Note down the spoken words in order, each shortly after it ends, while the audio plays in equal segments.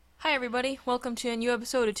Hi, everybody. Welcome to a new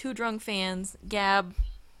episode of Two Drunk Fans. Gab,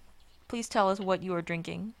 please tell us what you are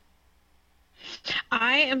drinking.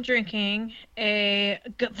 I am drinking a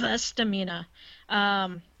Gewürztraminer.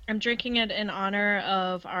 I'm drinking it in honor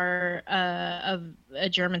of our of a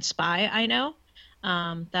German spy I know,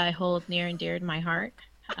 that I hold near and dear to my heart.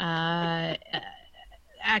 Uh,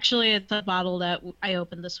 Actually, it's a bottle that I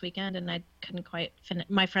opened this weekend, and I couldn't quite finish.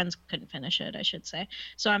 My friends couldn't finish it, I should say.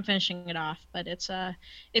 So I'm finishing it off. But it's a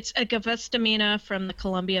Gewürztraminer from the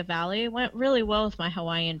Columbia Valley. It went really well with my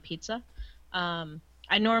Hawaiian pizza. Um,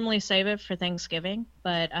 I normally save it for Thanksgiving,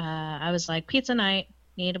 but I was like, pizza night,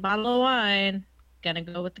 need a bottle of wine. Gonna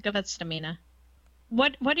go with the Gewürztraminer.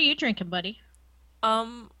 What are you drinking, buddy?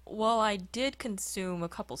 Well, I did consume a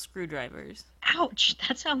couple screwdrivers. Ouch,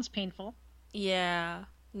 that sounds painful. Yeah,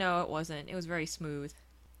 no, it wasn't. It was very smooth.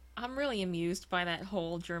 I'm really amused by that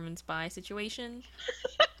whole German spy situation.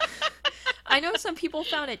 I know some people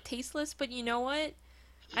found it tasteless, but you know what?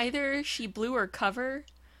 Either she blew her cover,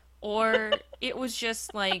 or it was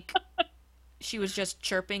just like she was just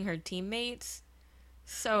chirping her teammates.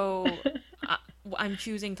 So I, I'm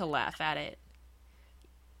choosing to laugh at it.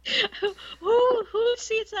 Who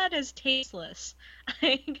sees that as tasteless?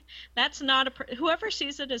 Like that's not whoever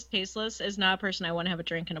sees it as tasteless is not a person I want to have a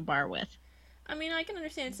drink in a bar with. I mean, I can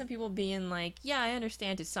understand some people being like, yeah, I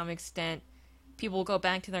understand to some extent. People will go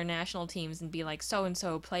back to their national teams and be like, so and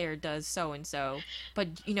so player does so and so, but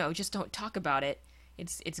just don't talk about it.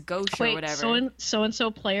 It's gauche or Wait, whatever. so and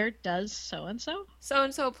so player does so and so? So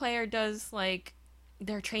and so player does like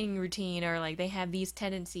their training routine or like they have these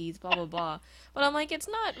tendencies, blah blah blah. But I'm like, it's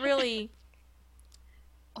not really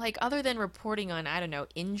like other than reporting on I don't know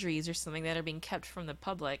injuries or something that are being kept from the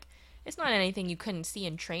public. It's not anything you couldn't see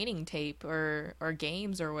in training tape or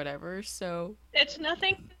games or whatever. So It's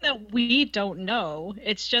nothing that we don't know.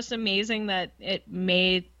 It's just amazing that it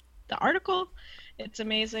made the article. It's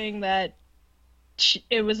amazing that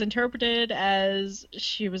it was interpreted as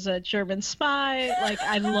she was a German spy. Like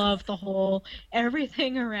I love the whole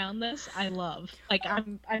everything around this. I love. Like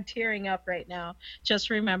I'm tearing up right now just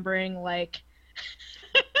remembering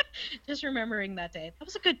just remembering that day. That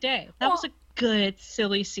was a good day. That was well, a good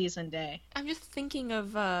silly season day. I'm just thinking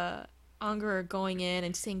of Unger going in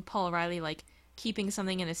and seeing Paul Riley like keeping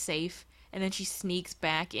something in a safe, and then she sneaks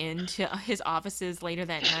back into his offices later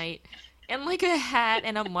that night, and like a hat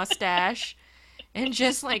and a mustache, and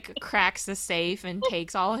just like cracks the safe and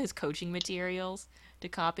takes all his coaching materials to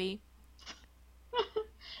copy.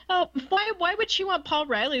 Oh, why would she want Paul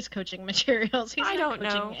Riley's coaching materials? He's I not don't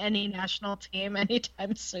coaching know. any national team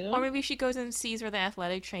anytime Or soon. maybe she goes and sees where the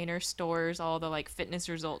athletic trainer stores all the like fitness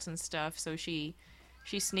results and stuff, so she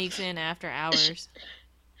sneaks in after Sh- hours.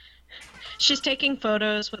 She's taking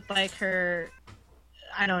photos with like her,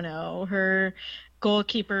 I don't know, her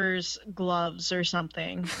goalkeeper's gloves or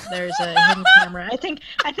something. There's a hidden camera. I think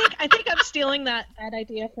I'm stealing that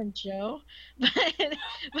idea from Joe, but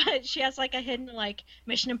but she has like a hidden like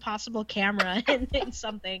Mission Impossible camera in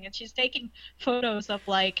something, and she's taking photos of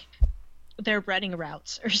like their running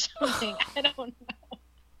routes or something. I don't know.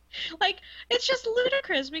 Like it's just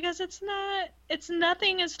ludicrous because it's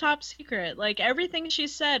nothing is top secret. Like everything she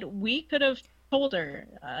said, we could have told her.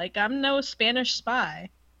 Like I'm no Spanish spy.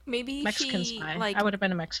 Maybe Mexican she spy. I like would have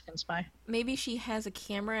been a Mexican spy. maybe she has a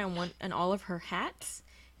camera and one and all of her hats,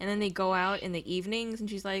 and then they go out in the evenings, and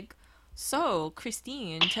she's like, "So,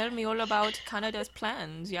 Christine, tell me all about Canada's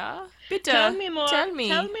plans, yeah? Tell Bitte, me more. tell Tell me."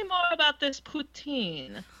 me more about this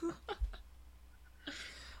poutine.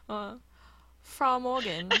 Uh, Frau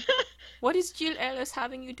Morgan, what is Jill Ellis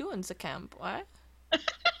having you do in the camp? What?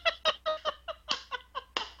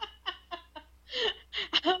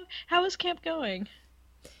 How is camp going?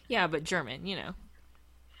 Yeah, but German.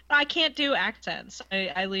 I can't do accents.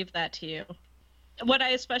 I leave that to you. What I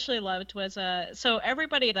especially loved was so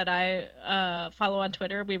everybody that I follow on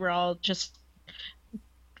Twitter, we were all just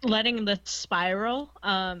letting the spiral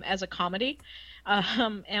as a comedy.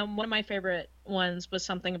 And one of my favorite ones was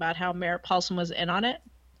something about how Merritt Paulson was in on it,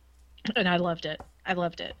 and I loved it. I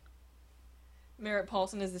loved it. Merritt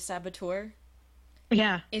Paulson is the saboteur.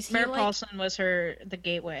 Yeah, Is he Merritt like Paulson was her the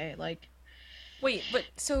gateway. Like, Wait, but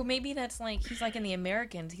so maybe that's like he's like in the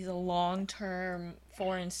Americans. He's a long-term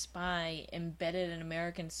foreign spy embedded in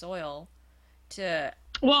American soil to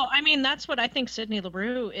well, I mean, that's what I think Sydney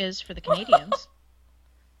LaRue is for the Canadians.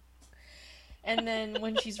 and then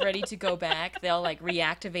when she's ready to go back, they'll like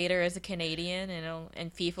reactivate her as a Canadian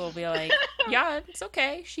and FIFA will be like, "Yeah, it's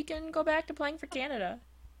okay. She can go back to playing for Canada."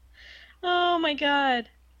 Oh my God.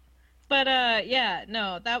 But yeah,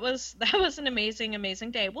 no, that was that was an amazing,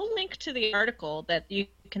 amazing day. We'll link to the article that you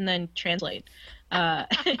can then translate to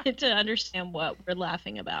understand what we're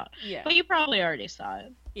laughing about. Yeah. But you probably already saw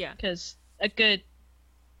it. Yeah. Because a good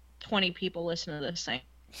 20 people listen to this thing.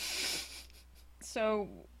 So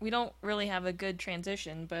we don't really have a good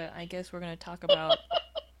transition, but I guess we're going to talk about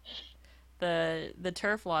the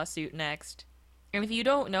TERF lawsuit next. And if you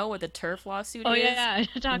don't know what the TERF lawsuit is,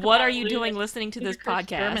 what are you doing listening to this podcast?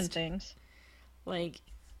 German things. Like,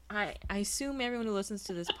 I assume everyone who listens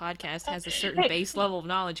to this podcast has a certain base level of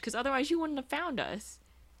knowledge, because otherwise you wouldn't have found us.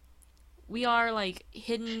 We are, like,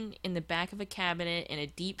 hidden in the back of a cabinet in a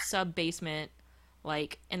deep sub-basement,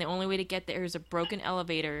 like, and the only way to get there is a broken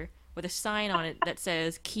elevator with a sign on it that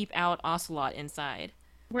says, "Keep out Ocelot inside."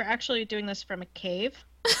 We're actually doing this from a cave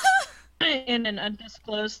in an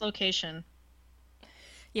undisclosed location.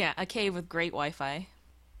 Yeah, a cave with great Wi-Fi.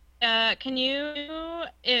 Can you,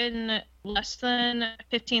 in less than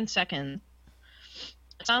 15 seconds,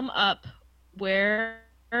 sum up where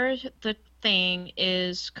the thing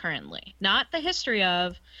is currently? Not the history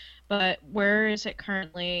of, but where is it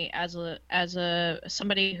currently as a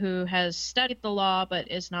somebody who has studied the law but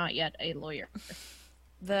is not yet a lawyer?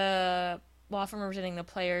 The law firm representing the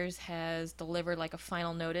players has delivered like a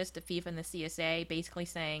final notice to FIFA and the CSA, basically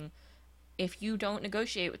saying, if you don't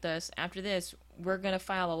negotiate with us after this, we're going to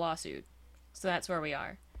file a lawsuit. So that's where we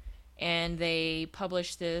are. And they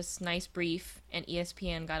published this nice brief, and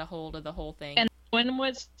ESPN got a hold of the whole thing. And when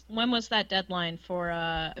was that deadline for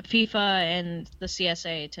FIFA and the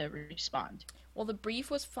CSA to respond? Well, the brief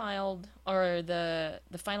was filed, or the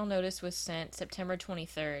final notice was sent September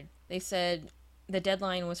 23rd. They said the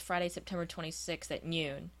deadline was Friday, September 26th at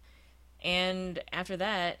noon. And after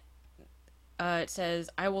that, it says,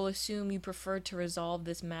 "I will assume you prefer to resolve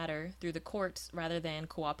this matter through the courts rather than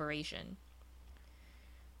cooperation."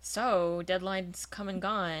 So, deadline's come and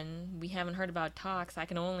gone. We haven't heard about talks. I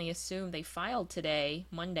can only assume they filed today,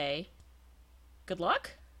 Monday. Good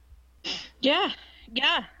luck? Yeah.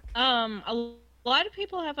 A lot of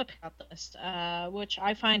people have about this, which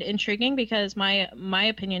I find intriguing because my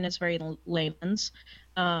opinion is very layman's.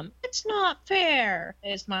 It's not fair,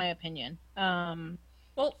 is my opinion.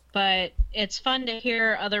 Well, but it's fun to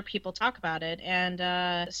hear other people talk about it,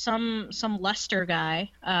 and some Lester guy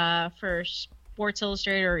for Sports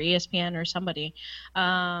Illustrated or ESPN or somebody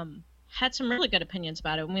had some really good opinions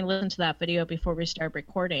about it when we listened to that video before we started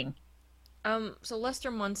recording. So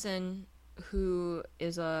Lester Munson, who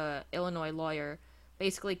is a Illinois lawyer,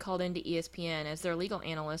 basically called into ESPN as their legal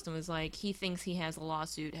analyst and was like, he thinks he has a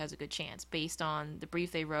lawsuit, has a good chance, based on the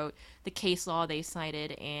brief they wrote, the case law they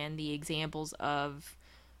cited, and the examples of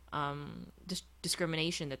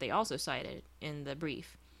discrimination that they also cited in the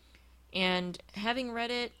brief. And having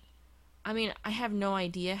read it, I mean, I have no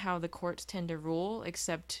idea how the courts tend to rule,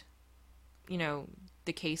 except,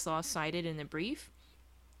 the case law cited in the brief.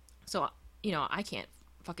 So, I can't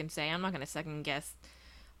fucking say. I'm not going to second guess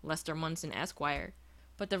Lester Munson Esquire.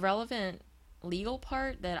 But the relevant legal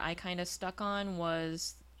part that I kind of stuck on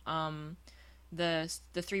was the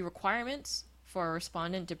three requirements for a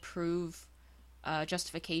respondent to prove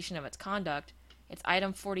justification of its conduct. It's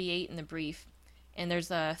item 48 in the brief, and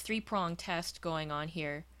there's a three-pronged test going on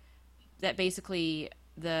here that basically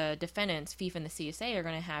the defendants, FIFA and the CSA, are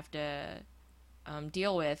going to have to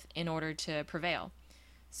deal with in order to prevail.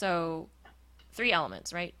 So, three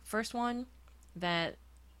elements, right? First one, that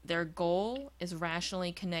their goal is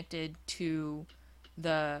rationally connected to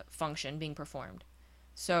the function being performed.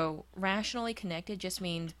 So, rationally connected just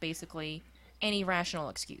means basically any rational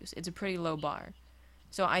excuse. It's a pretty low bar.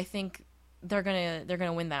 So I think they're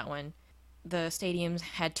gonna win that one. The stadiums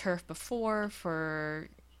had turf before for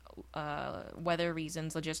weather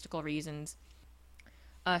reasons, logistical reasons.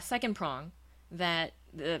 Second prong, that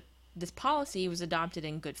this policy was adopted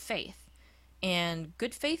in good faith. And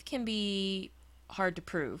good faith can be hard to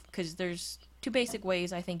prove, because there's two basic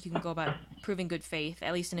ways I think you can go about proving good faith,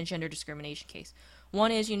 at least in a gender discrimination case.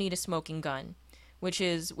 One is you need a smoking gun, which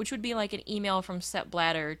would be like an email from Sepp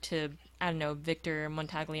Blatter to, I don't know, Victor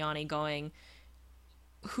Montagliani going,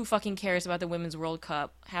 who fucking cares about the Women's World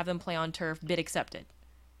Cup? Have them play on turf, bid accepted.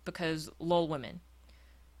 Because lol women.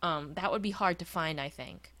 That would be hard to find, I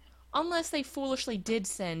think. Unless they foolishly did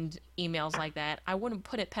send emails like that, I wouldn't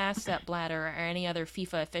put it past Sepp Blatter or any other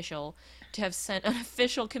FIFA official to have sent an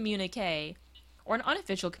official communique, or an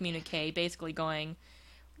unofficial communique, basically going,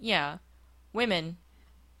 yeah, women,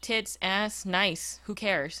 tits, ass, nice, who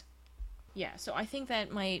cares? Yeah, so I think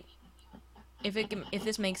that might, if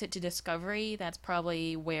this makes it to discovery, that's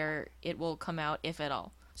probably where it will come out, if at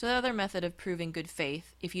all. So the other method of proving good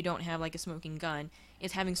faith, if you don't have like a smoking gun,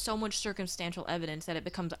 is having so much circumstantial evidence that it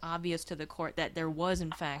becomes obvious to the court that there was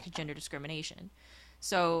in fact gender discrimination.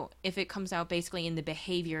 So if it comes out basically in the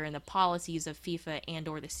behavior and the policies of FIFA and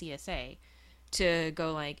or the CSA to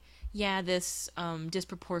go like, yeah, this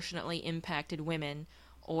disproportionately impacted women,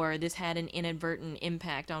 or this had an inadvertent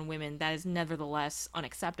impact on women, that is nevertheless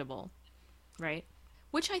unacceptable, right?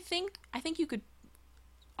 Which I think you could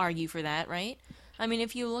argue for that, right? I mean,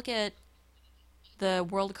 if you look at the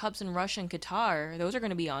World Cups in Russia and Qatar, those are going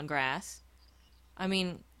to be on grass. I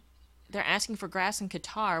mean, they're asking for grass in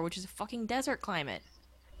Qatar, which is a fucking desert climate.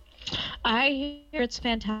 I hear it's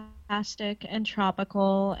fantastic and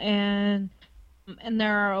tropical, and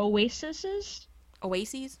there are oases,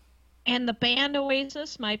 Oases? and the band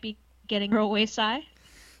Oasis might be getting her Oasi.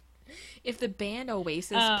 If the band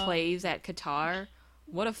Oasis Oh. plays at Qatar,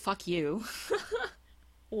 what a fuck you.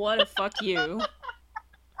 What a fuck you.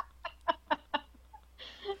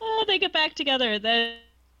 Oh, they get back together. The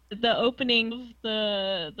opening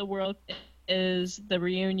of the world is the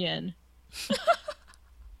reunion.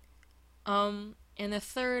 And the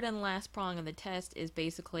third and last prong of the test is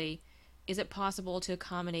basically, is it possible to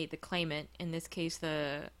accommodate the claimant, in this case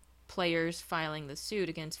the players filing the suit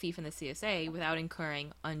against FIFA and the CSA, without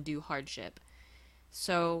incurring undue hardship?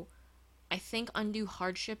 So I think undue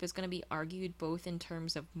hardship is going to be argued both in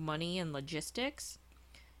terms of money and logistics.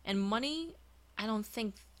 And money, I don't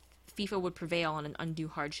think FIFA would prevail on an undue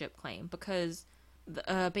hardship claim because,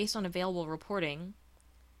 based on available reporting,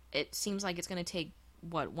 it seems like it's going to take,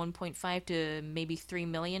 what, 1.5 to maybe $3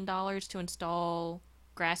 million to install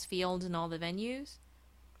grass fields in all the venues?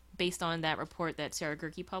 Based on that report that Sarah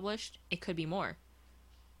Gerke published, it could be more.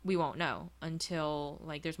 We won't know until,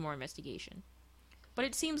 like, there's more investigation. But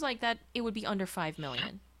it seems like that it would be under 5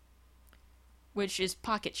 million, which is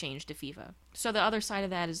pocket change to FIFA. So the other side of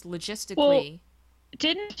that is logistically.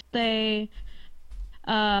 Didn't they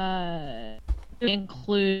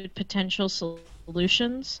include potential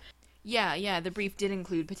solutions? Yeah, the brief did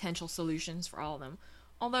include potential solutions for all of them.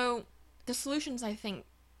 Although the solutions, I think,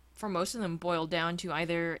 for most of them boil down to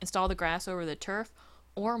either install the grass over the turf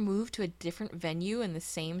or move to a different venue in the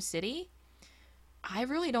same city. I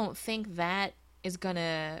really don't think that is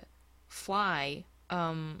gonna fly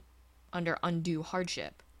under undue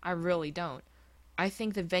hardship. I really don't. I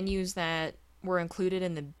think the venues that were included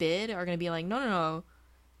in the bid are gonna be like, no,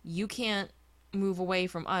 you can't move away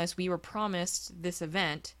from us. We were promised this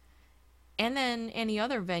event. And then any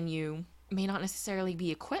other venue may not necessarily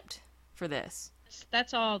be equipped for this.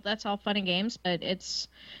 That's all fun and games, but it's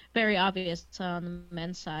very obvious on the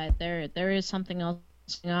men's side. There is something else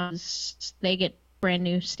going on. They get brand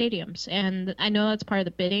new stadiums, and I know that's part of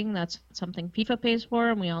the bidding. That's something FIFA pays for,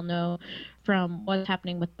 and we all know from what's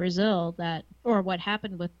happening with Brazil or what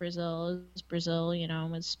happened with Brazil is Brazil,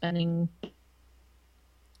 was spending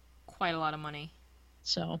quite a lot of money.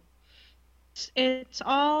 So it's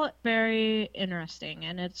all very interesting,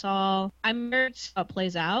 and I'm curious how it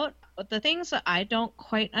plays out. But the things that I don't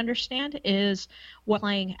quite understand is what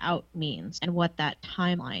playing out means and what that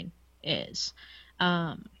timeline is.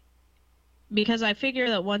 Because I figure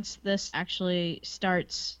that once this actually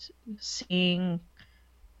starts seeing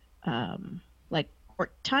like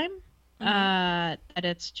court time, that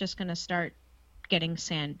it's just going to start getting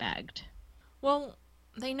sandbagged. Well,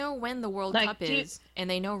 they know when the World Cup is, and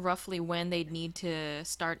they know roughly when they'd need to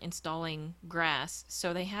start installing grass,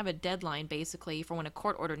 so they have a deadline, basically, for when a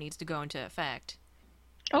court order needs to go into effect.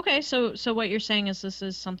 Okay, so what you're saying is this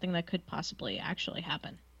is something that could possibly actually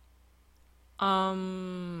happen. I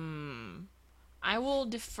will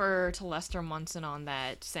defer to Lester Munson on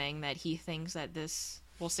that, saying that he thinks that this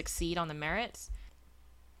will succeed on the merits.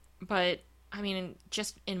 But, I mean,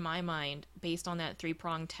 just in my mind, based on that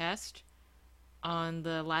three-pronged test, on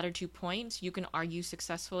the latter 2 points, you can argue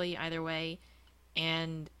successfully either way,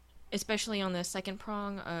 and especially on the second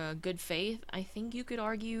prong, good faith, I think you could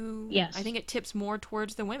argue. Yes. I think it tips more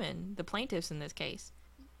towards the women, the plaintiffs in this case.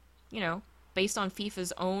 Based on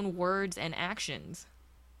FIFA's own words and actions.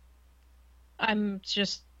 I'm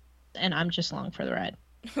just along for the ride.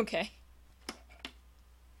 Okay.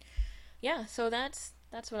 Yeah, so that's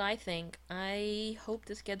what I think. I hope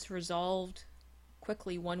this gets resolved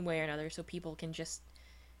quickly one way or another, so you can just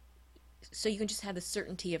have the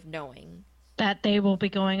certainty of knowing that they will be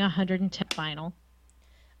going 110 final.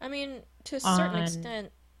 I mean, to a certain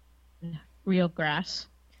extent, real grass.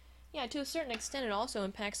 Yeah, to a certain extent, it also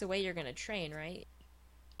impacts the way you're going to train, right?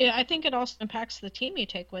 Yeah, I think it also impacts the team you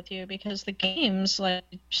take with you, because the games, like,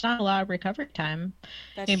 there's not a lot of recovery time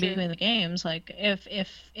in between the games. Like,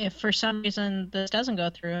 if for some reason this doesn't go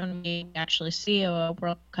through and we actually see a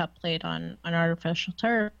World Cup played on artificial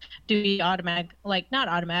turf, do we not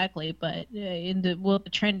automatically, but will the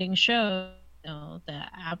trending show the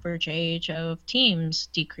average age of teams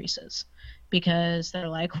decreases because they're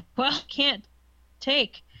like, well, can't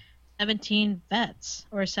take 17 vets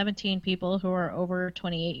or 17 people who are over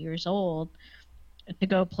 28 years old to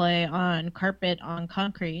go play on carpet on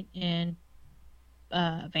concrete in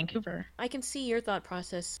Vancouver. I can see your thought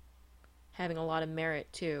process having a lot of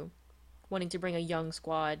merit too, wanting to bring a young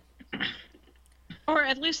squad. Or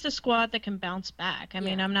at least a squad that can bounce back. I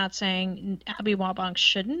mean, Yeah. I'm not saying Abby Wambach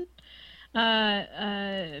shouldn't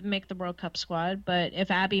make the World Cup squad, but if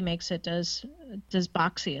Abby makes it, does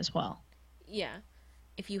Boxy as well? Yeah.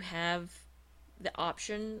 If you have the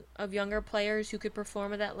option of younger players who could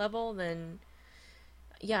perform at that level, then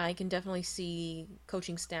yeah, I can definitely see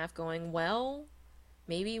coaching staff going, well,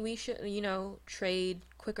 maybe we should, trade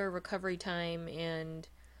quicker recovery time and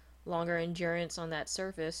longer endurance on that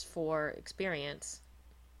surface for experience.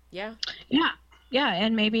 Yeah. Yeah. Yeah,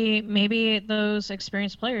 and maybe those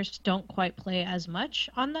experienced players don't quite play as much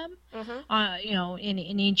on them, Uh-huh. in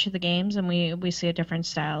each of the games, and we see a different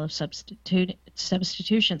style of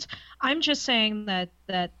substitutions. I'm just saying that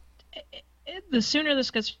the sooner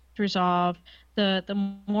this gets resolved,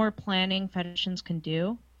 the more planning federations can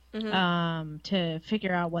do Mm-hmm. to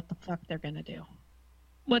figure out what the fuck they're gonna do.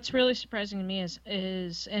 What's really surprising to me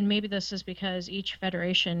is and maybe this is because each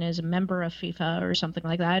federation is a member of FIFA or something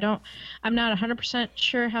like that. I'm not 100%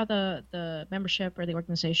 sure how the membership or the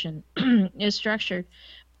organization is structured,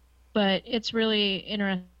 but it's really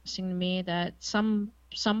interesting to me that some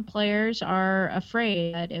players are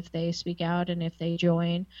afraid that if they speak out and if they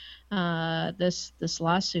join this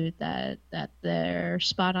lawsuit that their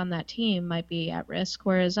spot on that team might be at risk,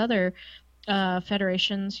 whereas other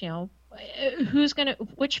federations,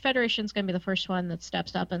 which federation's gonna be the first one that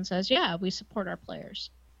steps up and says, yeah, we support our players.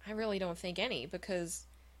 I really don't think any, because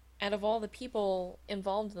out of all the people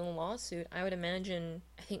involved in the lawsuit, I would imagine,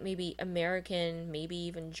 I think maybe American, maybe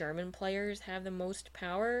even German players have the most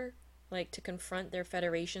power, like to confront their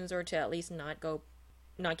federations or to at least not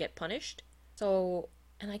get punished. So,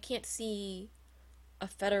 and I can't see a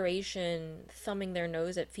federation thumbing their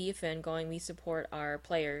nose at FIFA and going, we support our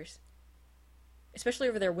players, especially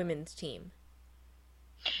over their women's team.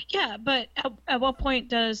 Yeah, but at what point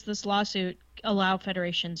does this lawsuit allow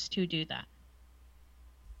federations to do that?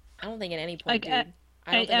 I don't think at any point, Like, dude.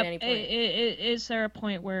 I don't think at any point. is there a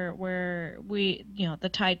point where we, the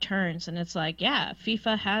tide turns and it's like, yeah,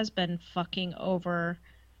 FIFA has been fucking over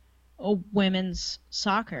women's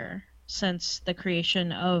soccer since the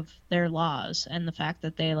creation of their laws and the fact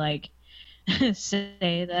that they like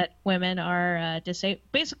say that women are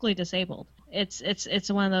basically disabled. It's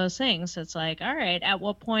one of those things. It's like, all right, at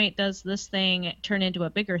what point does this thing turn into a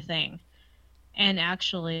bigger thing and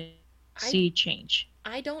actually I see change?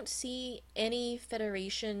 I don't see any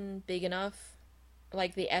federation big enough,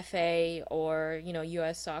 like the FA or,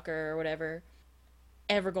 US soccer or whatever,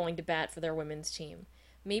 ever going to bat for their women's team.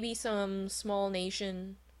 Maybe some small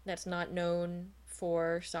nation that's not known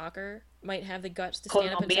for soccer might have the guts to stand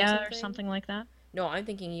up and say Colombia or something. something like that. No, I'm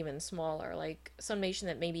thinking even smaller, like some nation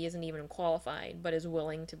that maybe isn't even qualified but is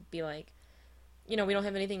willing to be like, we don't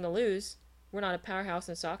have anything to lose. We're not a powerhouse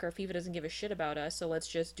in soccer. FIFA doesn't give a shit about us, so let's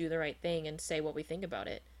just do the right thing and say what we think about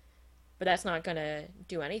it. But that's not gonna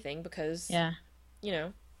do anything because, Yeah, you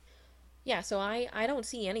know, yeah, so I don't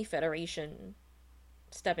see any federation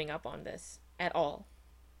stepping up on this at all.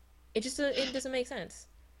 It doesn't make sense.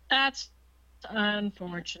 that's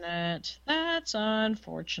unfortunate. That's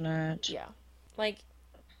unfortunate. Yeah. Like,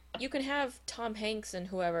 you can have Tom Hanks and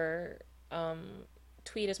whoever um,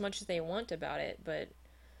 tweet as much as they want about it, but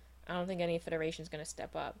I don't think any federation's gonna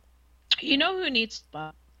step up. You know who needs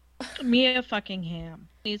to Mia fucking Ham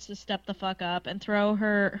needs to step the fuck up and throw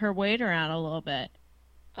her weight around a little bit.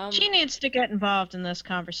 Um, She needs to get involved in this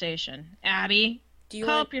conversation. Abby, do you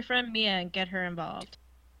call want? up your friend Mia and get her involved.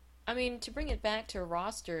 I mean, to bring it back to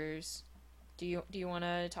rosters, do you want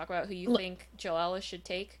to talk about who you L- think Jill Ellis should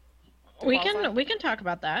take to we qualify? can we can talk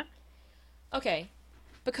about that. Okay,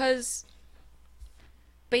 because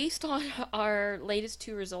based on our latest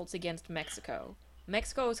two results against Mexico,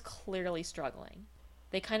 Mexico is clearly struggling.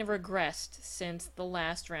 They kind of regressed since the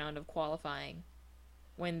last round of qualifying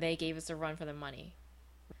when they gave us a run for the money.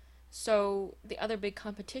 So, the other big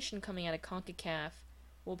competition coming out of CONCACAF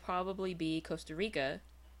will probably be Costa Rica,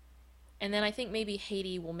 and then I think maybe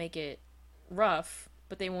Haiti will make it rough,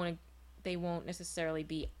 but they won't necessarily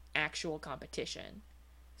be actual competition.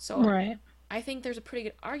 So, Right. I think there's a pretty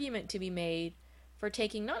good argument to be made for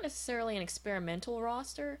taking not necessarily an experimental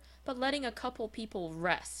roster, but letting a couple people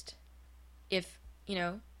rest. If,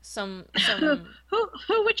 who some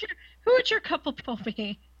who would your couple people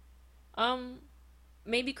be? um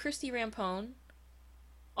maybe Christy Rampone.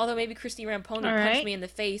 Although maybe Christy Rampone All would punch right. me in the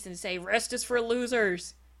face and say, "Rest is for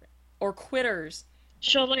losers or quitters."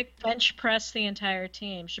 She'll like bench press the entire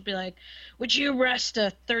team. She'll be like, "Would you rest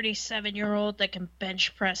a 37-year-old that can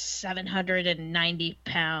bench press 790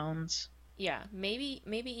 pounds?" Yeah, maybe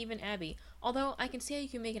even Abby. Although I can see how you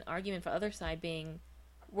can make an argument for the other side being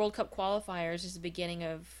World Cup qualifiers is the beginning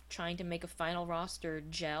of trying to make a final roster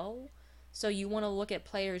gel. So you want to look at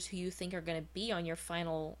players who you think are going to be on your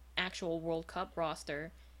final actual World Cup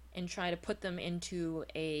roster and try to put them into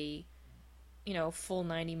a, full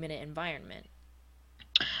 90-minute environment.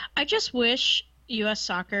 I just wish U.S.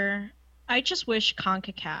 soccer, I just wish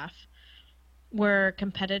CONCACAF were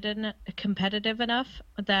competitive enough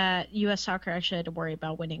that U.S. soccer actually had to worry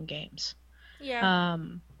about winning games. Yeah.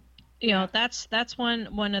 Um, Yeah. that's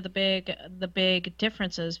one of the big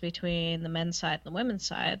differences between the men's side and the women's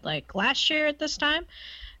side. Like last year at this time,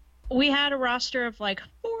 we had a roster of like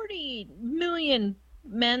 40 million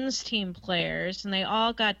men's team players, and they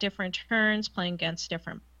all got different turns playing against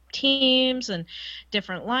different teams and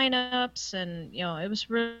different lineups. And it was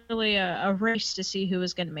really a race to see who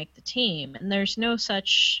was going to make the team. And there's no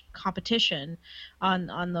such competition on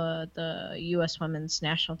the U.S. women's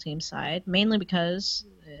national team side, mainly because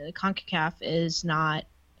CONCACAF is not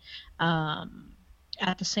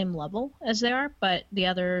at the same level as they are. But the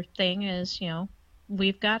other thing is,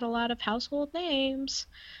 we've got a lot of household names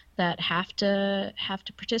that have to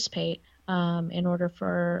participate in order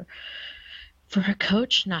for a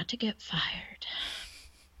coach not to get fired.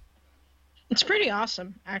 It's pretty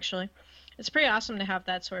awesome, actually. It's pretty awesome to have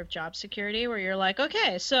that sort of job security where you're like,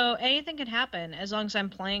 okay, so anything can happen as long as I'm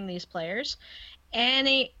playing these players.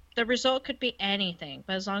 The result could be anything,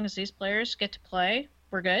 but as long as these players get to play,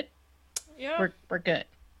 we're good. Yeah. We're good.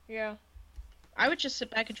 Yeah. I would just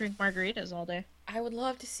sit back and drink margaritas all day. I would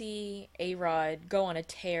love to see A-Rod go on a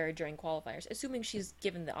tear during qualifiers, assuming she's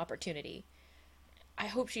given the opportunity. I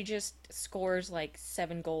hope she just scores like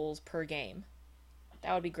 7 goals per game.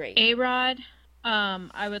 That would be great. A-Rod,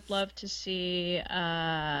 I would love to see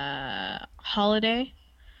Holiday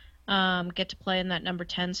get to play in that number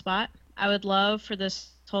 10 spot. I would love for this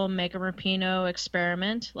whole Megan Rapinoe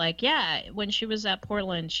experiment. Like, yeah, when she was at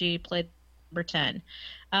Portland, she played number 10.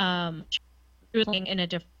 She was playing in a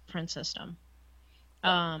different system.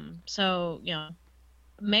 So,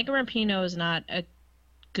 Megan Rapinoe is not a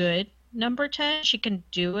good number 10. She can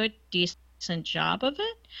do a decent job of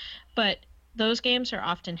it, but those games are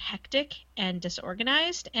often hectic and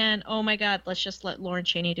disorganized. And oh my God, let's just let Lauren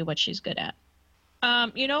Cheney do what she's good at.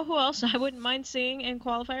 You know who else I wouldn't mind seeing in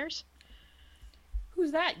qualifiers?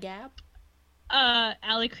 Who's that, Gab?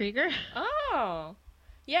 Ali Krieger. Oh.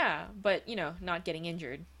 Yeah, but, not getting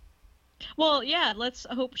injured. Well, yeah, let's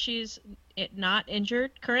hope she's not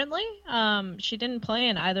injured currently. She didn't play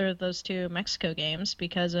in either of those two Mexico games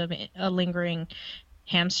because of a lingering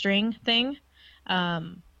hamstring thing.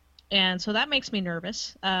 And so that makes me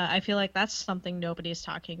nervous. I feel like that's something nobody's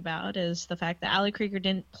talking about, is the fact that Ali Krieger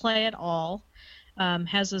didn't play at all,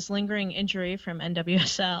 has this lingering injury from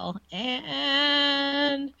NWSL,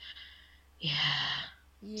 and yeah.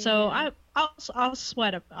 So I'll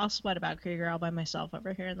sweat about Krieger all by myself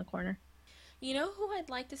over here in the corner. You know who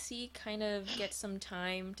I'd like to see kind of get some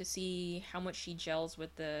time to see how much she gels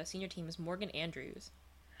with the senior team is Morgan Andrews.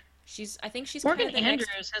 I think she's Morgan kind of the Andrews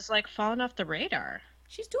next. has like fallen off the radar.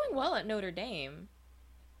 She's doing well at Notre Dame.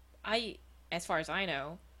 As far as I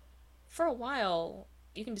know, for a while,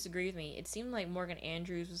 you can disagree with me. It seemed like Morgan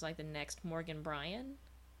Andrews was like the next Morgan Bryan.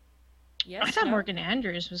 Yes, I thought no? Morgan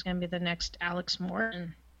Andrews was going to be the next Alex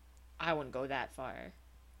Morton. I wouldn't go that far.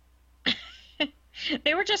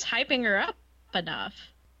 They were just hyping her up enough.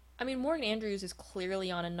 I mean, Morgan Andrews is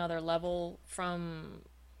clearly on another level from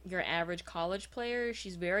your average college player.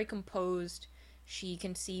 She's very composed. She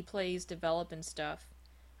can see plays develop and stuff.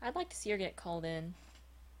 I'd like to see her get called in.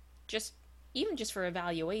 Even just for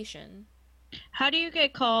evaluation. How do you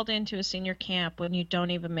get called into a senior camp when you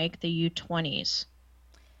don't even make the U20s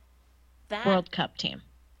That World Cup team?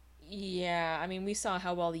 Yeah, I mean, we saw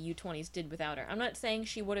how well the U20s did without her. I'm not saying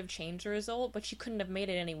she would have changed the result, but she couldn't have made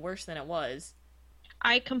it any worse than it was.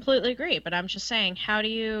 I completely agree, but I'm just saying, how do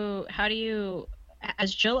you,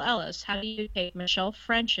 as Jill Ellis, how do you take Michelle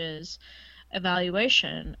French's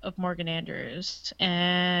evaluation of Morgan Andrews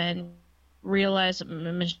and realize that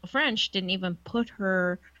Michelle French didn't even put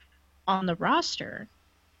her on the roster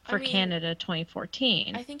for Canada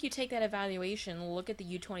 2014? I think you take that evaluation, look at the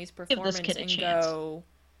U20's Give this performance, kid a and chance. go,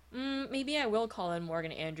 maybe I will call in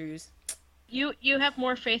Morgan Andrews. You have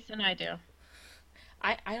more faith than I do.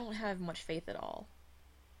 I don't have much faith at all.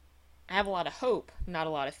 I have a lot of hope, not a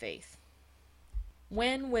lot of faith.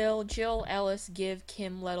 When will Jill Ellis give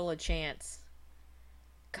Kim Little a chance?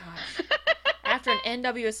 Gosh. After an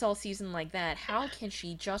NWSL season like that, how can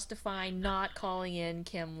she justify not calling in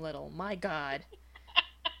Kim Little? My God.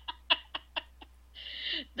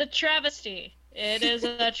 The travesty. It is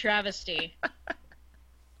a travesty.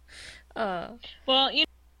 Uh, Well,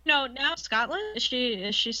 now Scotland, is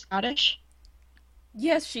she Scottish?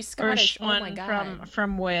 yes, she's Or is Scottish. she Oh my one God.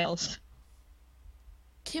 from Wales?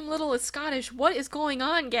 Kim Little is Scottish. What is going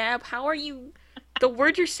on, Gab? How are you? The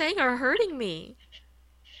words you're saying are hurting me.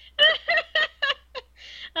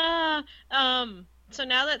 Uh, so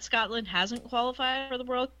now that Scotland hasn't qualified for the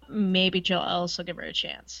World Cup, maybe Jill Ellis will give her a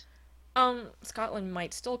chance. Scotland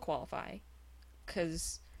might still qualify,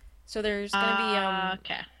 cause there's gonna be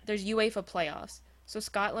Okay. there's UEFA playoffs. So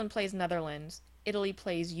Scotland plays Netherlands, Italy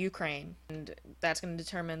plays Ukraine, and that's gonna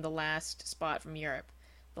determine the last spot from Europe,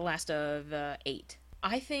 the last of the 8.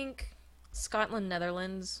 I think Scotland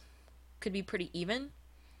Netherlands could be pretty even.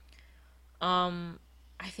 Um,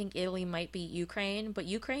 I think Italy might beat Ukraine, but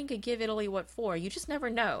Ukraine could give Italy what for. You just never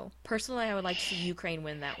know. Personally, I would like to see Ukraine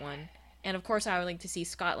win that one. And of course, I would like to see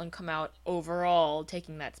Scotland come out overall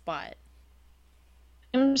taking that spot.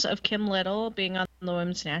 Terms of Kim Little being on the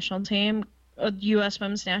women's national team, U.S.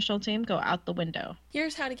 women's national team, go out the window.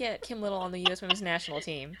 Here's how to get Kim Little on the U.S. women's national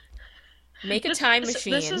team. Make a time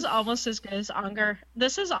machine. This is almost as good as Unger.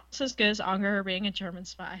 This is almost as good as Unger being a German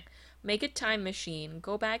spy. Make a time machine.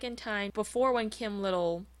 Go back in time before when Kim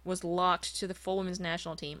Little was locked to the full women's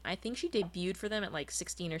national team. I think she debuted for them at like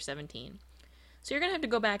 16 or 17. So you're going to have to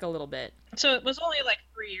go back a little bit. So it was only like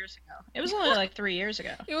 3 years ago. It was only like 3 years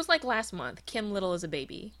ago. It was like last month. Kim Little is a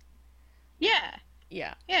baby. Yeah.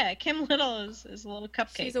 Yeah. Yeah, Kim Little is a little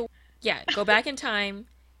cupcake. Yeah, go back in time,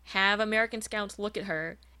 have American scouts look at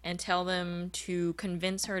her, and tell them to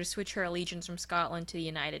convince her to switch her allegiance from Scotland to the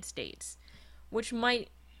United States. Which might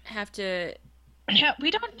have to Yeah, we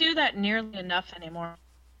don't do that nearly enough anymore.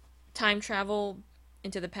 time travel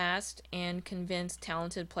into the past and convince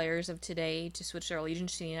talented players of today to switch their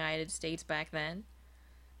allegiance to the United States back then.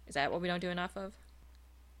 Is that what we don't do enough of?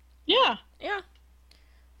 Yeah. Yeah.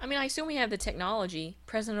 I mean, I assume we have the technology.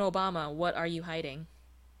 President Obama, what are you hiding?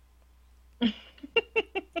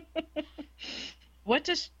 What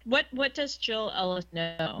does Jill Ellis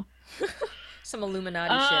know? Some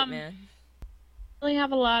Illuminati shit, man. We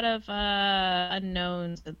have a lot of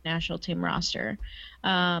unknowns at the national team roster.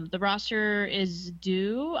 The roster is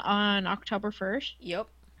due on October 1st. Yep.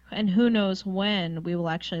 And who knows when we will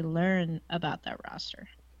actually learn about that roster.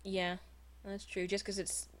 Yeah, that's true. Just because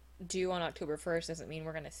it's due on October 1st doesn't mean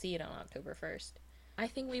we're going to see it on October 1st. I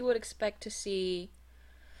think we would expect to see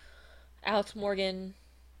Alex Morgan,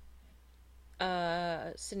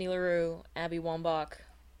 Sydney Leroux, Abby Wambach,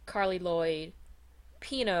 Carly Lloyd,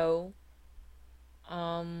 Pino,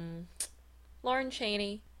 Lauren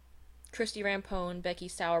Cheney, Christy Rampone, Becky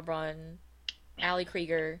Sauerbrunn, Allie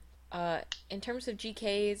Krieger. In terms of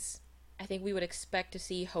GKs, I think we would expect to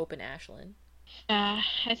see Hope and Ashlyn. I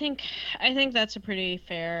think that's a pretty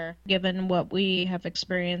fair, given what we have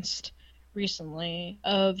experienced recently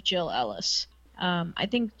of Jill Ellis. I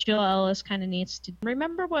think Jill Ellis kind of needs to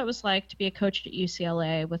remember what it was like to be a coach at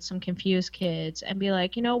UCLA with some confused kids and be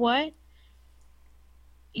like, you know what?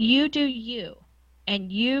 You do you,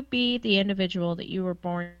 and you be the individual that you were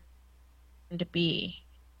born to be.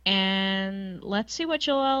 And let's see what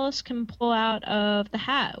Jill Ellis can pull out of the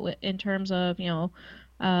hat in terms of,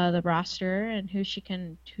 the roster and who she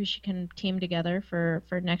can team together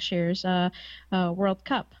for next year's World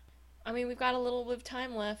Cup. I mean, we've got a little bit of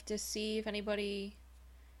time left to see if anybody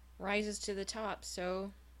rises to the top,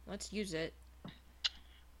 so let's use it.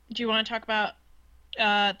 Do you want to talk about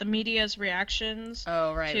the media's reactions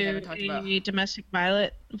to the domestic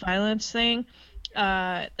violence thing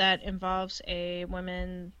that involves a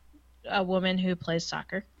woman who plays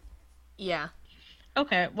soccer? Yeah.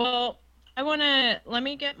 Okay, well, let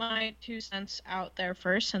me get my 2 cents out there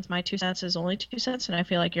first, since my 2 cents is only 2 cents, and I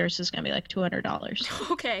feel like yours is going to be like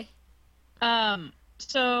 $200. Okay.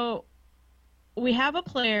 So we have a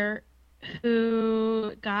player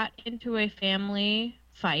who got into a family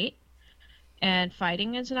fight, and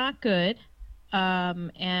fighting is not good.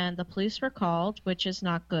 And the police were called, which is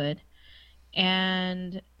not good.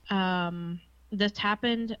 And this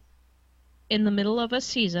happened in the middle of a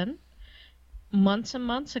season, months and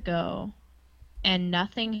months ago, and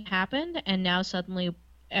nothing happened, and now suddenly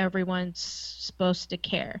everyone's supposed to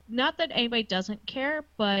care. Not that anybody doesn't care,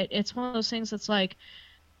 but it's one of those things that's like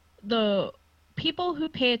the people who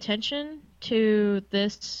pay attention to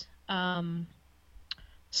this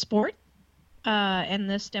sport and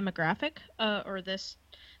this demographic or this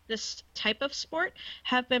this type of sport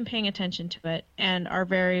have been paying attention to it and are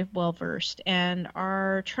very well versed and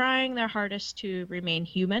are trying their hardest to remain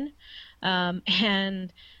human.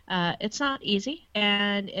 And it's not easy,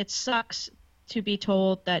 and it sucks to be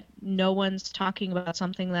told that no one's talking about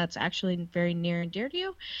something that's actually very near and dear to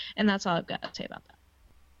you. And that's all I've got to say about that.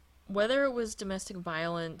 Whether it was domestic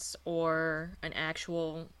violence or an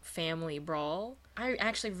actual family brawl, I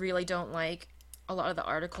actually really don't like a lot of the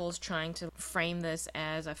articles trying to frame this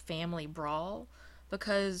as a family brawl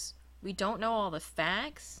because we don't know all the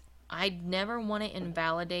facts. I'd never want to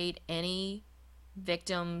invalidate any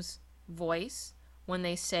victim's voice when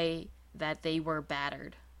they say that they were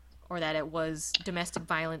battered or that it was domestic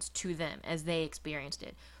violence to them as they experienced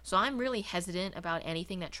it. So I'm really hesitant about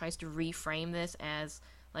anything that tries to reframe this as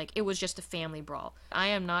like it was just a family brawl. I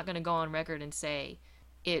am not going to go on record and say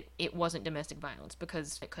it wasn't domestic violence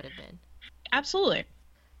because it could have been. Absolutely.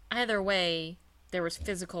 Either way, there was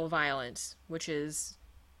physical violence, which is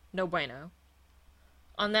no bueno.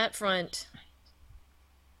 On that front,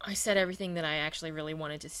 I said everything that I actually really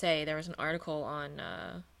wanted to say. There was an article on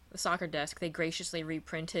the Soccer Desk. They graciously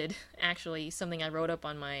reprinted, actually, something I wrote up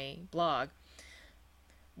on my blog.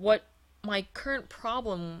 What my current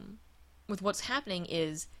problem with what's happening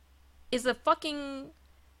is the fucking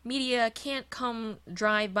media can't come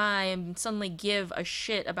drive by and suddenly give a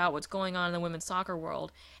shit about what's going on in the women's soccer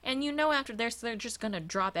world. And you know after this, they're just going to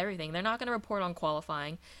drop everything. They're not going to report on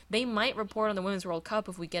qualifying. They might report on the Women's World Cup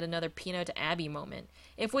if we get another Pino to Abby moment.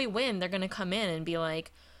 If we win, they're going to come in and be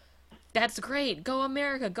like, that's great, go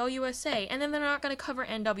America, go USA. And then they're not going to cover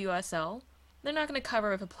NWSL. They're not going to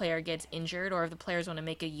cover if a player gets injured or if the players want to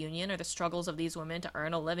make a union or the struggles of these women to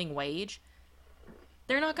earn a living wage.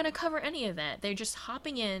 They're not going to cover any of that. They're just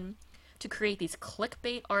hopping in to create these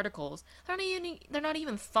clickbait articles. They're not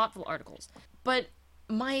even thoughtful articles. But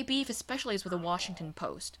my beef especially is with the Washington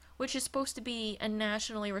Post, which is supposed to be a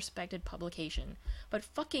nationally respected publication. But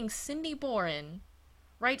fucking Cindy Boren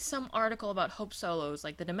writes some article about Hope Solos,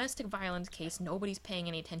 like the domestic violence case nobody's paying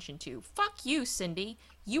any attention to. Fuck you, Cindy.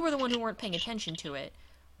 You were the one who weren't paying attention to it.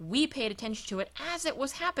 We paid attention to it as it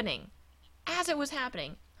was happening. As it was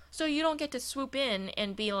happening. So you don't get to swoop in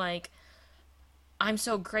and be like, I'm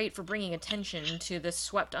so great for bringing attention to this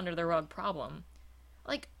swept-under-the-rug problem.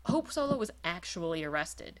 Like, Hope Solo was actually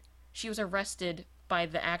arrested. She was arrested by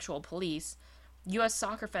the actual police. U.S.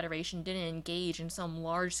 Soccer Federation didn't engage in some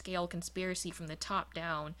large-scale conspiracy from the top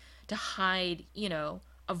down to hide,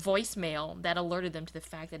 a voicemail that alerted them to the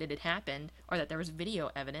fact that it had happened, or that there was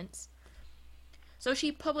video evidence. So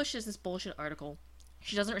she publishes this bullshit article.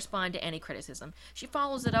 She doesn't respond to any criticism. She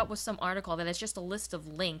follows it up with some article that is just a list of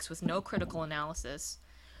links with no critical analysis.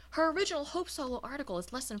 Her original Hope Solo article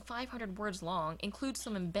is less than 500 words long, includes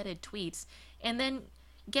some embedded tweets, and then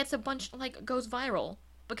gets goes viral.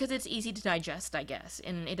 Because it's easy to digest, I guess,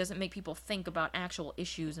 and it doesn't make people think about actual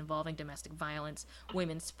issues involving domestic violence,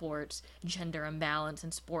 women's sports, gender imbalance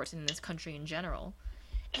in sports in this country in general.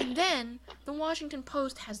 And then, the Washington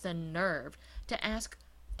Post has the nerve to ask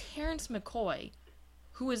Terrence McCoy,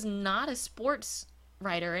 who is not a sports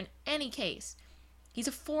writer in any case. He's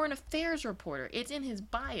a foreign affairs reporter. It's in his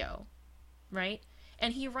bio, right?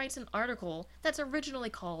 And he writes an article that's originally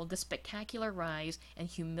called The Spectacular Rise and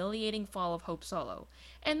Humiliating Fall of Hope Solo.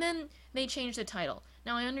 And then they changed the title.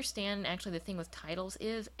 Now, I understand, actually, the thing with titles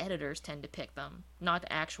is editors tend to pick them, not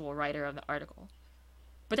the actual writer of the article.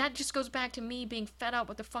 But that just goes back to me being fed up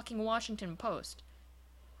with the fucking Washington Post.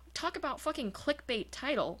 Talk about fucking clickbait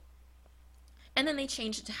title. And then they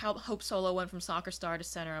changed it to how Hope Solo went from soccer star to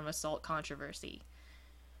center of assault controversy.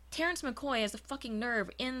 Terrence McCoy has the fucking nerve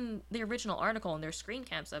in the original article and their screen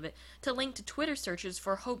caps of it to link to Twitter searches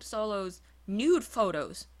for Hope Solo's nude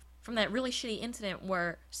photos from that really shitty incident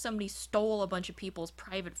where somebody stole a bunch of people's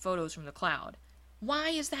private photos from the cloud. Why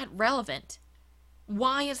is that relevant?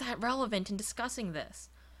 Why is that relevant in discussing this?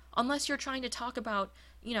 Unless you're trying to talk about,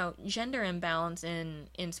 gender imbalance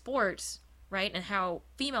in sports, right? And how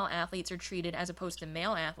female athletes are treated as opposed to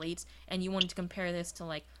male athletes, and you wanted to compare this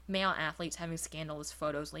to, male athletes having scandalous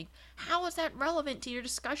photos leaked. How is that relevant to your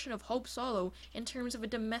discussion of Hope Solo in terms of a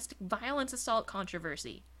domestic violence assault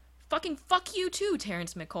controversy? Fucking fuck you too,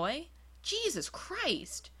 Terrence McCoy. Jesus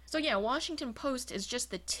Christ. So yeah, Washington Post is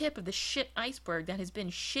just the tip of the shit iceberg that has been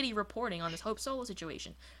shitty reporting on this Hope Solo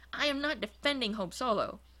situation. I am not defending Hope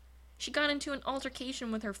Solo. She got into an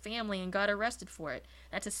altercation with her family and got arrested for it.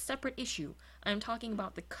 That's a separate issue. I'm talking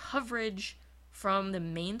about the coverage from the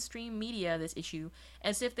mainstream media of this issue,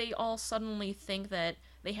 as if they all suddenly think that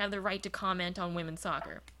they have the right to comment on women's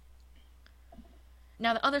soccer.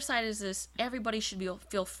 Now, the other side is this: everybody should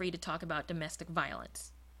feel free to talk about domestic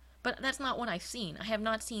violence. But that's not what I've seen. I have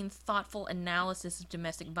not seen thoughtful analysis of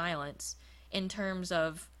domestic violence in terms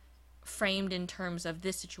of framed in terms of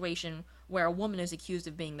this situation where a woman is accused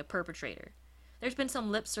of being the perpetrator. There's been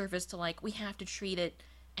some lip service to like we have to treat it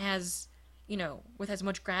as, with as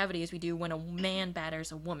much gravity as we do when a man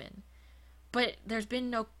batters a woman. But there's been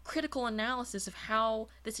no critical analysis of how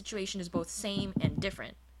the situation is both same and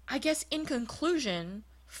different. I guess in conclusion,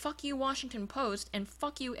 fuck you, Washington Post, and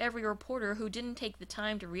fuck you, every reporter who didn't take the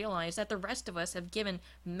time to realize that the rest of us have given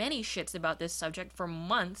many shits about this subject for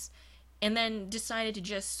months and then decided to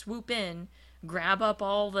just swoop in, grab up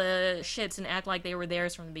all the shits, and act like they were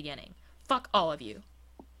theirs from the beginning. Fuck all of you.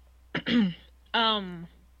 I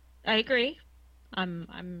agree. I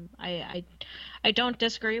don't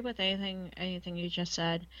disagree with anything you just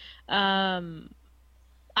said.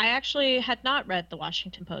 I actually had not read the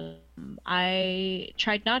Washington Post. I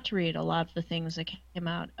tried not to read a lot of the things that came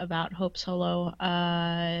out about Hope Solo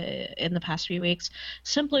in the past few weeks,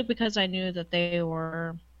 simply because I knew that they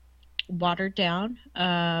were watered down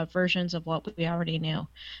versions of what we already knew.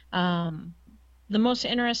 The most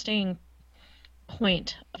interesting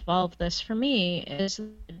point of all of this for me is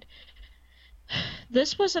that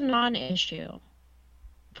this was a non-issue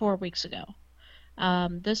 4 weeks ago.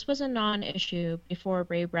 This was a non-issue before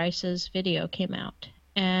Ray Rice's video came out.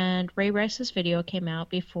 And Ray Rice's video came out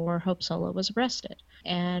before Hope Solo was arrested.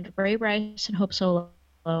 And Ray Rice and Hope Solo,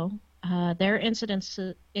 their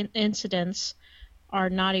incidents are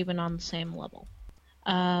not even on the same level.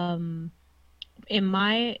 In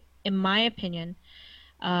my opinion,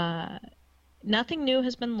 nothing new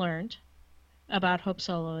has been learned about Hope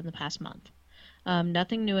Solo in the past month.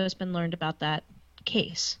 Nothing new has been learned about that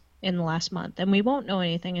case in the last month, and we won't know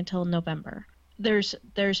anything until November. There's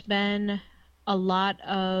been a lot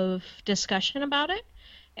of discussion about it,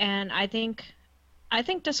 and I think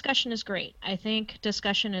discussion is great. I think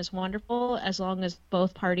discussion is wonderful as long as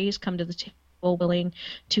both parties come to the table willing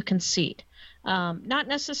to concede. Not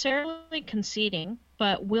necessarily conceding,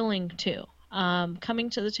 but willing to. Coming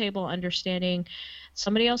to the table understanding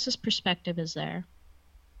somebody else's perspective is there,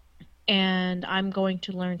 and I'm going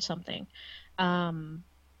to learn something.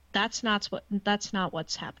 That's not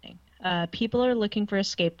what's happening. People are looking for a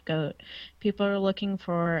scapegoat. People are looking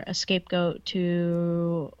for a scapegoat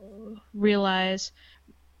to realize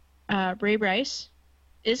Ray Rice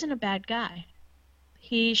isn't a bad guy.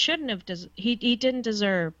 He shouldn't have. He didn't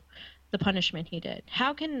deserve the punishment he did.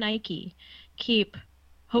 How can Nike keep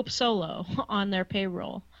Hope Solo on their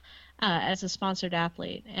payroll as a sponsored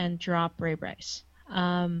athlete and drop Ray Rice?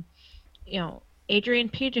 Adrian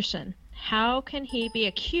Peterson, how can he be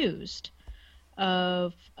accused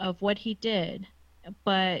of what he did,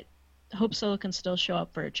 but Hope Solo can still show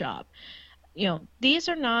up for a job? These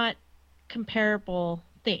are not comparable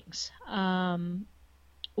things.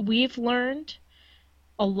 We've learned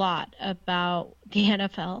a lot about the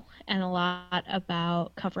NFL and a lot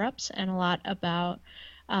about cover-ups and a lot about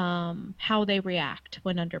how they react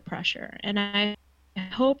when under pressure. And I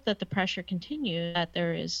hope that the pressure continues, that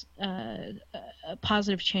there is a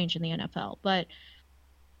positive change in the NFL. But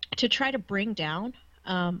to try to bring down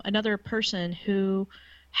another person who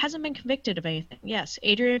hasn't been convicted of anything. Yes,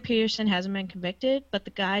 Adrian Peterson hasn't been convicted, but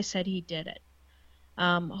the guy said he did it.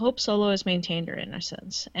 Hope Solo has maintained her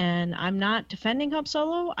innocence. And I'm not defending Hope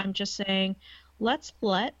Solo. I'm just saying let's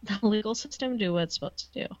let the legal system do what it's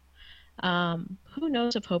supposed to do. Who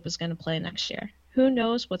knows if Hope is going to play next year? Who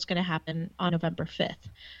knows what's going to happen on November 5th,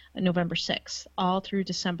 November 6th, all through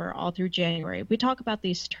December, all through January. We talk about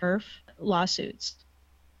these turf lawsuits.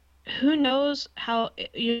 Who knows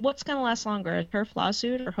what's going to last longer, a turf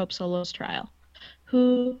lawsuit or Hope Solo's trial?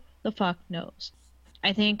 Who the fuck knows?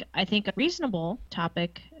 I think a reasonable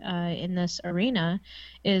topic in this arena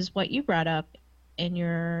is what you brought up in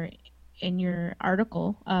your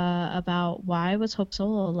article about why was Hope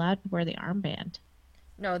Solo allowed to wear the armband.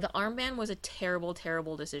 No, the armband was a terrible,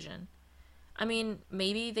 terrible decision. I mean,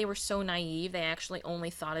 maybe they were so naive they actually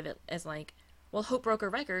only thought of it as like, well, Hope broke a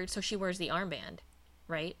record, so she wears the armband,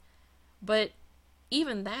 right? But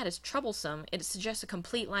even that is troublesome. It suggests a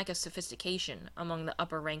complete lack of sophistication among the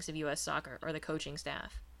upper ranks of U.S. soccer or the coaching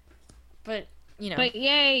staff. But, But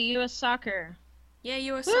yay, U.S. soccer. Yeah,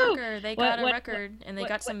 U.S. soccer. They got a record, and they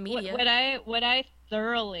got some media. What I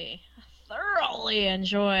thoroughly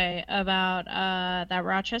enjoy about that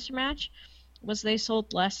Rochester match was they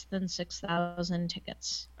sold less than 6,000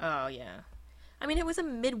 tickets. Oh, yeah. I mean, it was a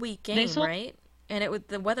midweek game, right? And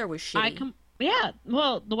the weather was shitty. Yeah,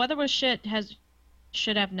 well, the weather was shit.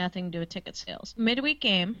 Should have nothing to do with ticket sales. Midweek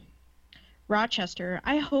game, Rochester.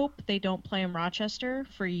 I hope they don't play in Rochester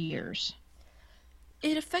for years.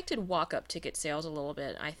 It affected walk-up ticket sales a little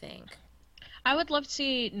bit, I think. I would love to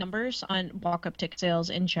see numbers on walk-up ticket sales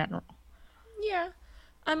in general. Yeah.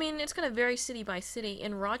 I mean, it's going to vary city by city.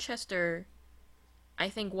 In Rochester, I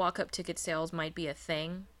think walk-up ticket sales might be a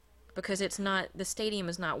thing because the stadium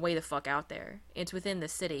is not way the fuck out there. It's within the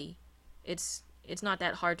city. It's not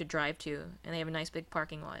that hard to drive to, and they have a nice big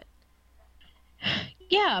parking lot.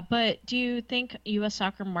 Yeah, but do you think U.S.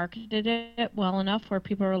 Soccer marketed it well enough where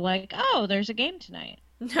people are like, "Oh, there's a game tonight"?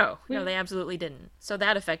 No, they absolutely didn't. So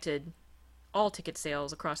that affected all ticket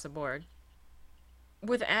sales across the board.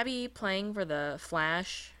 With Abby playing for the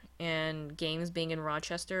Flash and games being in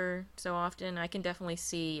Rochester so often, I can definitely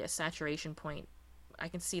see a saturation point. I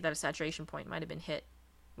can see that a saturation point might have been hit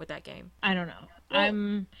with that game. I don't know.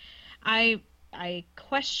 Well, I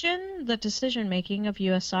question the decision making of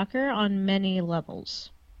U.S. Soccer on many levels.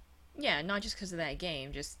 yeah, not just because of that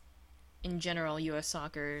game, just in general, U.S.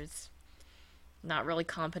 soccer is not really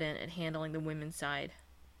competent at handling the women's side.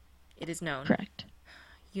 It is known. Correct.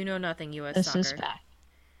 You know nothing, U.S. This is soccer. fact.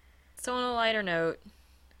 So, on a lighter note,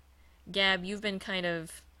 Gab, you've been kind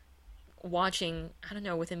of watching, I don't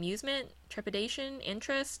know, with amusement, trepidation,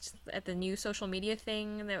 interest at the new social media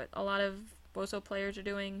thing that a lot of Boso players are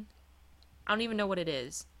doing. I don't even know what it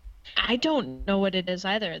is. I don't know what it is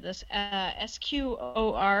either. This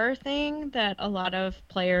SQOR thing that a lot of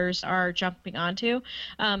players are jumping onto.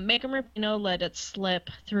 Megan Rapinoe let it slip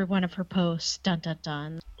through one of her posts. Dun dun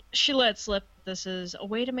dun. She let slip this is a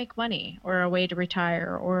way to make money or a way to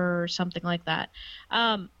retire or something like that.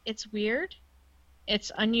 It's weird.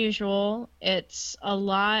 It's unusual. It's a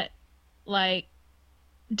lot like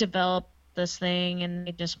develop this thing and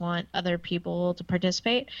they just want other people to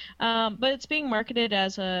participate. But it's being marketed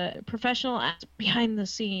as a professional behind the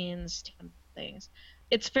scenes things.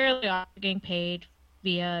 It's fairly often getting paid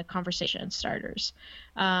via conversation starters.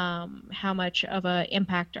 How much of an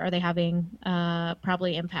impact are they having?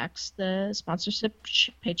 Probably impacts the sponsorship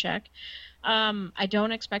paycheck. I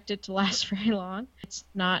don't expect it to last very long. It's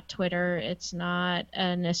not Twitter. It's not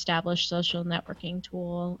an established social networking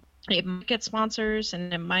tool. It might get sponsors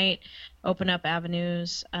and it might open up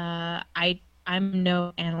avenues. I'm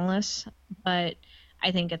no analyst, but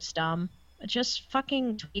I think it's dumb. Just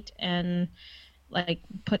fucking tweet and like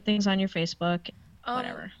put things on your Facebook.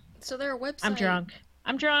 Whatever. So their website.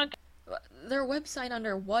 I'm drunk. Their website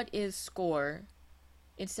under What Is Score?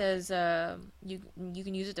 It says you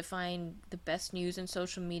can use it to find the best news in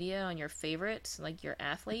social media on your favorites, like your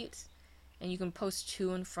athletes, and you can post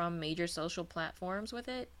to and from major social platforms with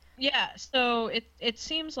it. Yeah, so it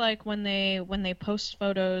seems like when they post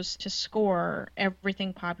photos to Score,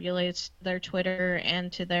 everything populates to their Twitter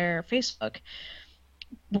and to their Facebook,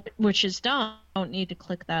 which is dumb. You don't need to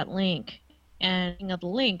click that link, and the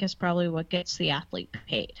link is probably what gets the athlete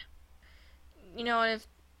paid. You know, if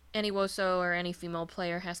any Woso or any female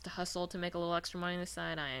player has to hustle to make a little extra money on the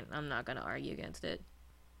side, I'm not gonna argue against it.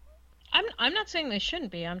 I'm not saying they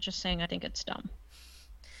shouldn't be. I'm just saying I think it's dumb.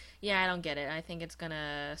 Yeah, I don't get it. I think it's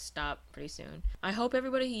gonna stop pretty soon. I hope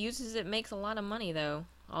everybody who uses it makes a lot of money, though.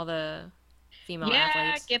 All the female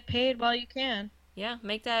athletes. Yeah, get paid while you can. Yeah,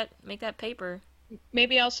 make that paper.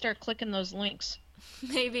 Maybe I'll start clicking those links.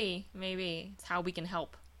 Maybe. It's how we can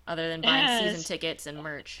help, other than buying season tickets and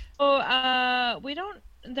merch. Oh,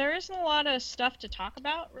 there isn't a lot of stuff to talk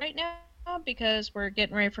about right now because we're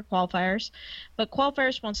getting ready for qualifiers. But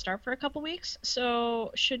qualifiers won't start for a couple weeks.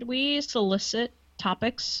 So should we solicit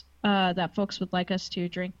topics that folks would like us to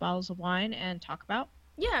drink bottles of wine and talk about?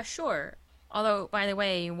 Yeah, sure. Although, by the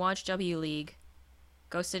way, watch W League.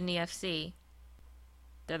 Go Sydney FC.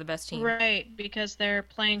 They're the best team. Right, because they're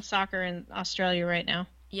playing soccer in Australia right now.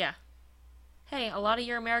 Yeah. Hey, a lot of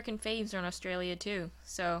your American faves are in Australia too,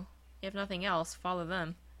 so if nothing else, follow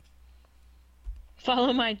them.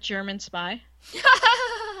 Follow my German spy.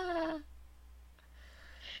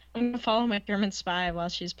 I'm gonna follow my German spy while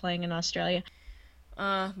she's playing in Australia.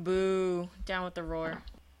 Boo. Down with the roar.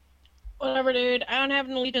 Whatever, dude. I don't have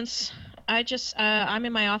an allegiance. I'm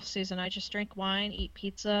in my off season. I just drink wine, eat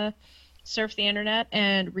pizza, surf the internet,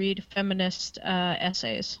 and read feminist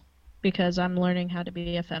essays. Because I'm learning how to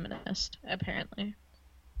be a feminist, apparently.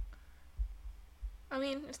 I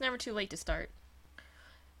mean, it's never too late to start.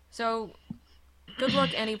 So, good luck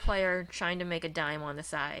any player trying to make a dime on the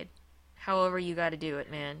side. However you gotta do it,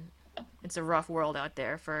 man. It's a rough world out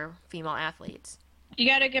there for female athletes. You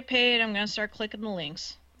gotta get paid. I'm gonna start clicking the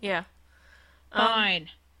links. Yeah. Fine.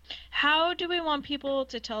 How do we want people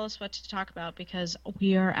to tell us what to talk about? Because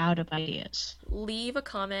we are out of ideas. Leave a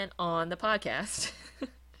comment on the podcast.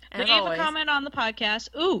 As Leave always. a comment on the podcast.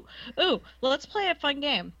 Ooh, let's play a fun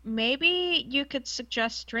game. Maybe you could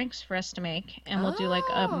suggest drinks for us to make, and we'll do like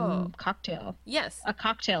a cocktail. Yes. A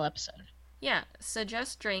cocktail episode. Yeah,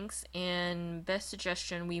 suggest drinks, and best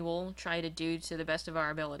suggestion we will try to do to the best of our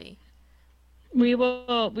ability. We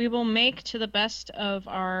will make to the best of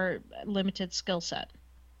our limited skill set.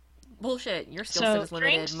 Bullshit, your skill set is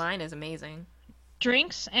limited. Drinks, mine is amazing.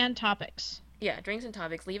 Drinks and topics. Yeah, drinks and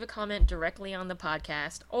topics. Leave a comment directly on the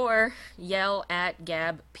podcast or yell at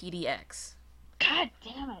GabPDX. God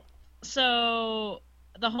damn it. So,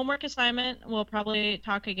 the homework assignment, we'll probably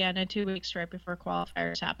talk again in 2 weeks right before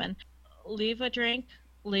qualifiers happen. Leave a drink,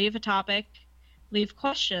 leave a topic, leave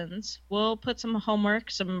questions. We'll put some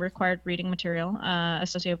homework, some required reading material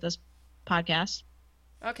associated with this podcast.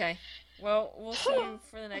 Okay. Well, we'll see you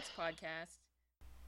for the next podcast.